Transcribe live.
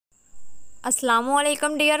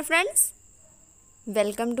Assalamualaikum dear friends.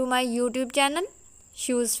 Welcome to my YouTube channel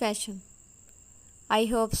Shoes Fashion. I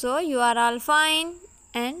hope so you are all fine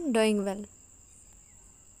and doing well.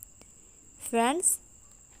 Friends,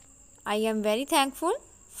 I am very thankful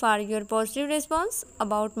for your positive response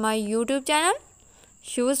about my YouTube channel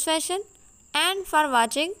Shoes Fashion and for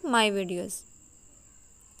watching my videos.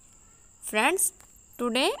 Friends,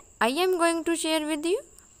 today I am going to share with you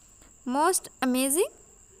most amazing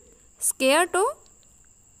square toe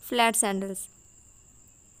flat sandals.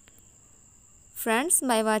 Friends,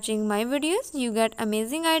 by watching my videos you get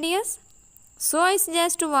amazing ideas. So I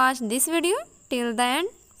suggest to watch this video till the end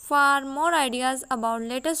for more ideas about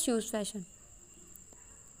latest shoes fashion.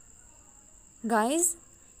 Guys,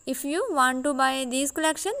 if you want to buy this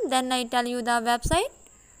collection, then I tell you the website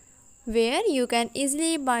where you can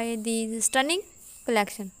easily buy these stunning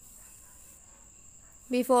collection.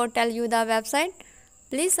 Before tell you the website,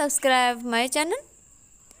 please subscribe my channel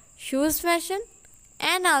Shoes Fashion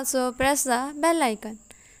and also press the bell icon.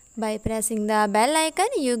 By pressing the bell icon,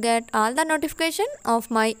 you get all the notification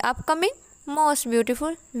of my upcoming most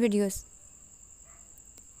beautiful videos.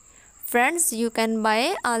 Friends, you can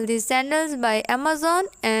buy all these sandals by Amazon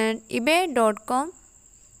and eBay.com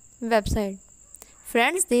website.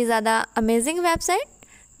 Friends, these are the amazing website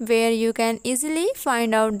where you can easily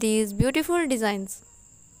find out these beautiful designs.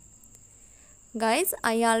 Guys,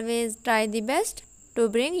 I always try the best to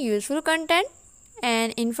bring useful content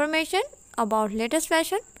and information about latest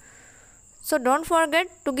fashion. So don't forget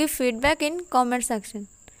to give feedback in comment section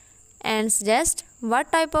and suggest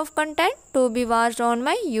what type of content to be watched on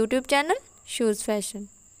my YouTube channel Shoes Fashion.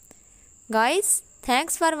 Guys,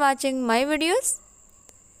 thanks for watching my videos.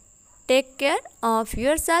 Take care of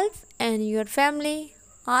yourself and your family.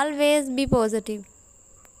 Always be positive.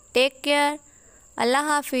 Take care. Allah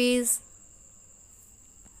Hafiz.